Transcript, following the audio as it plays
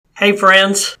Hey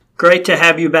friends, great to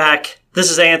have you back. This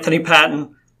is Anthony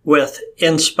Patton with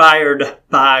Inspired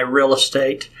by Real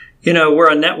Estate. You know,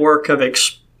 we're a network of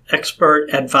expert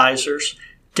advisors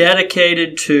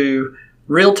dedicated to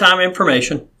real-time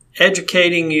information,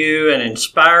 educating you and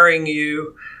inspiring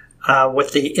you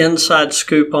with the inside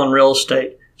scoop on real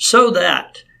estate so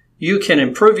that you can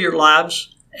improve your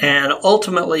lives and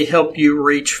ultimately help you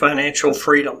reach financial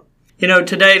freedom. You know,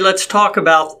 today let's talk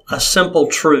about a simple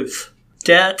truth.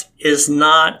 Debt is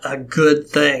not a good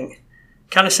thing.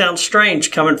 Kind of sounds strange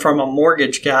coming from a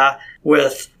mortgage guy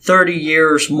with 30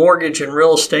 years mortgage and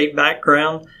real estate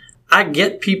background. I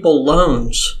get people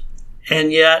loans,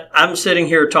 and yet I'm sitting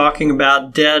here talking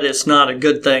about debt is not a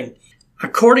good thing.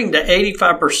 According to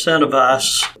 85% of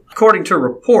us, according to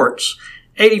reports,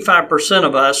 85%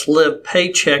 of us live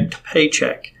paycheck to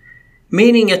paycheck,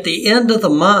 meaning at the end of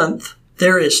the month,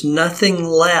 there is nothing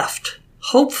left.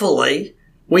 Hopefully,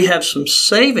 we have some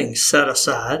savings set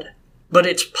aside, but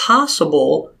it's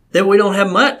possible that we don't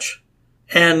have much.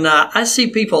 And I see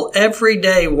people every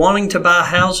day wanting to buy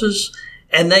houses,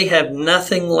 and they have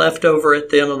nothing left over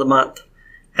at the end of the month.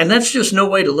 And that's just no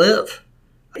way to live.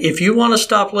 If you want to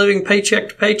stop living paycheck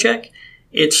to paycheck,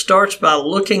 it starts by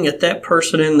looking at that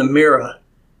person in the mirror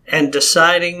and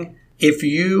deciding if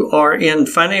you are in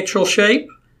financial shape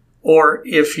or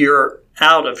if you're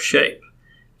out of shape.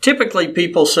 Typically,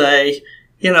 people say,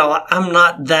 you know, I'm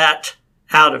not that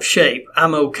out of shape.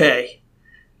 I'm okay.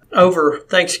 Over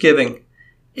Thanksgiving,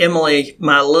 Emily,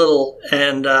 my little,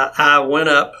 and I went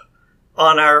up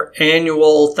on our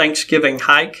annual Thanksgiving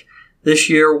hike. This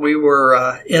year we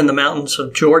were in the mountains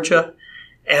of Georgia.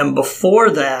 And before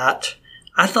that,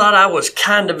 I thought I was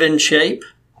kind of in shape.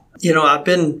 You know, I've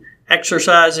been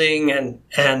exercising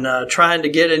and trying to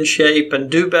get in shape and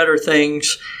do better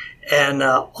things. And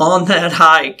on that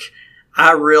hike,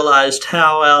 I realized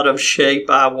how out of shape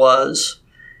I was.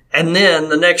 And then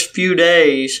the next few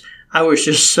days, I was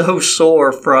just so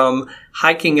sore from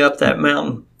hiking up that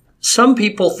mountain. Some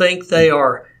people think they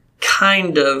are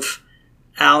kind of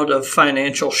out of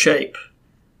financial shape.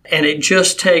 And it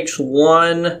just takes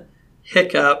one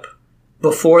hiccup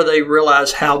before they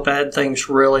realize how bad things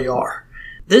really are.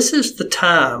 This is the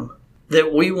time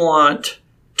that we want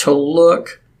to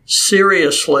look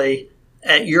seriously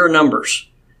at your numbers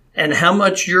and how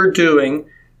much you're doing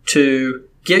to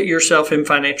get yourself in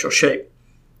financial shape.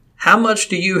 How much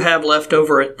do you have left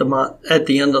over at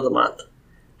the end of the month?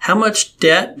 How much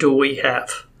debt do we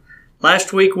have?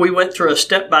 Last week we went through a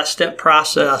step-by-step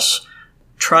process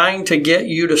trying to get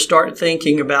you to start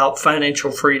thinking about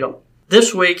financial freedom.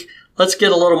 This week, let's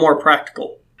get a little more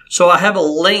practical. So I have a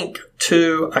link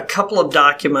to a couple of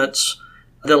documents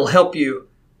that'll help you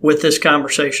with this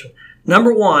conversation.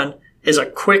 Number one is a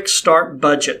quick start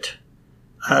budget.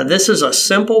 This is a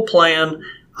simple plan,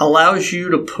 allows you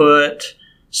to put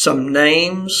some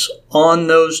names on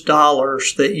those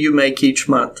dollars that you make each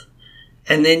month.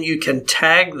 And then you can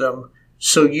tag them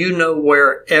so you know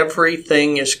where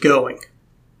everything is going.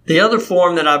 The other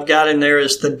form that I've got in there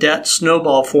is the debt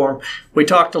snowball form. We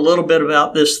talked a little bit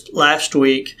about this last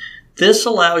week. This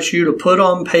allows you to put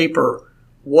on paper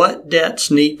what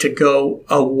debts need to go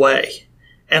away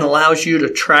and allows you to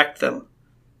track them.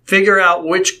 Figure out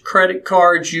which credit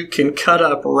cards you can cut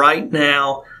up right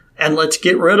now and let's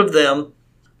get rid of them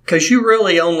because you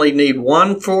really only need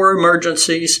one for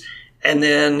emergencies. And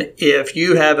then if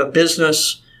you have a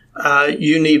business,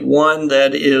 you need one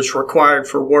that is required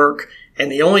for work. And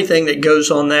the only thing that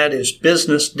goes on that is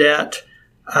business debt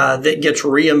that gets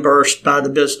reimbursed by the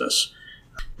business.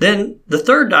 Then the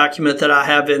third document that I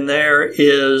have in there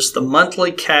is the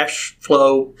monthly cash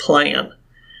flow plan.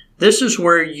 This is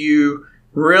where you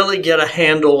really get a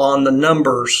handle on the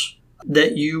numbers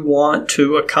that you want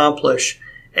to accomplish.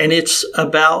 And it's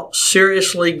about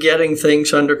seriously getting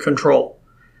things under control.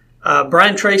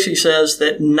 Brian Tracy says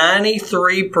that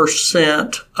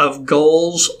 93% of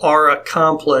goals are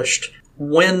accomplished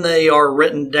when they are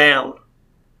written down.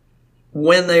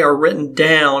 When they are written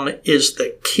down is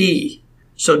the key.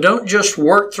 So don't just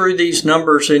work through these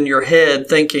numbers in your head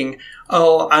thinking,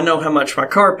 oh, I know how much my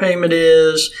car payment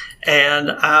is, and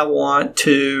I want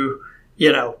to,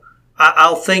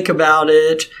 I'll think about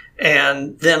it,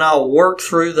 and then I'll work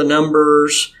through the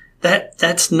numbers.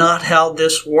 That's not how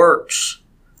this works.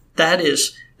 That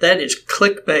is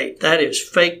clickbait. That is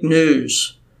fake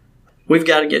news. We've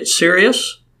got to get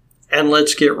serious, and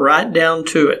let's get right down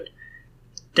to it.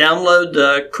 Download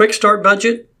the Quick Start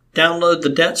Budget. Download the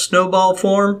Debt Snowball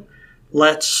form.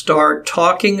 Let's start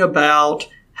talking about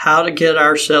how to get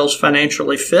ourselves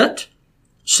financially fit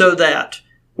so that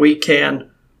we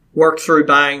can work through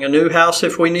buying a new house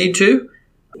if we need to.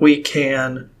 We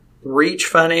can reach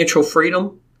financial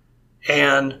freedom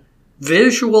and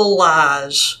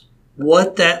visualize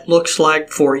what that looks like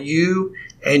for you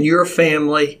and your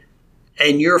family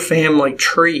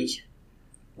tree.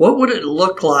 What would it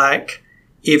look like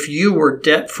if you were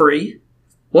debt-free?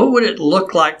 What would it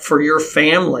look like for your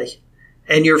family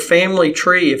and your family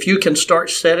tree if you can start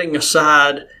setting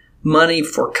aside money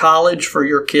for college for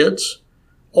your kids?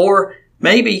 Or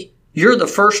maybe you're the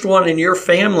first one in your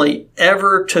family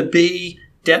ever to be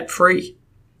debt-free.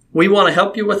 We want to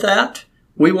help you with that.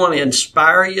 We want to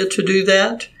inspire you to do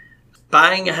that.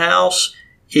 Buying a house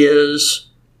is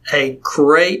a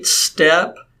great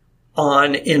step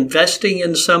on investing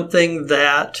in something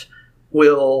that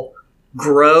will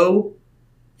grow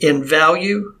in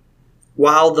value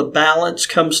while the balance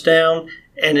comes down,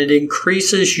 and it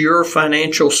increases your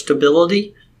financial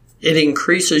stability. It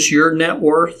increases your net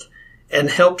worth and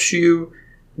helps you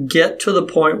get to the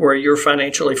point where you're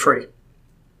financially free.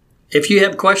 If you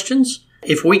have questions,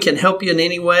 if we can help you in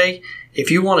any way, if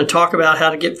you want to talk about how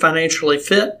to get financially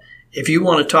fit, if you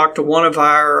want to talk to one of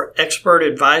our expert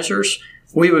advisors,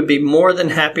 we would be more than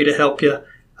happy to help you.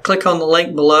 Click on the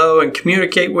link below and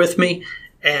communicate with me,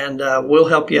 and we'll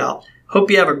help you out.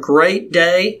 Hope you have a great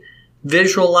day.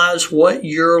 Visualize what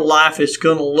your life is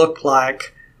going to look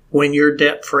like when you're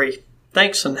debt-free.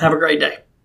 Thanks, and have a great day.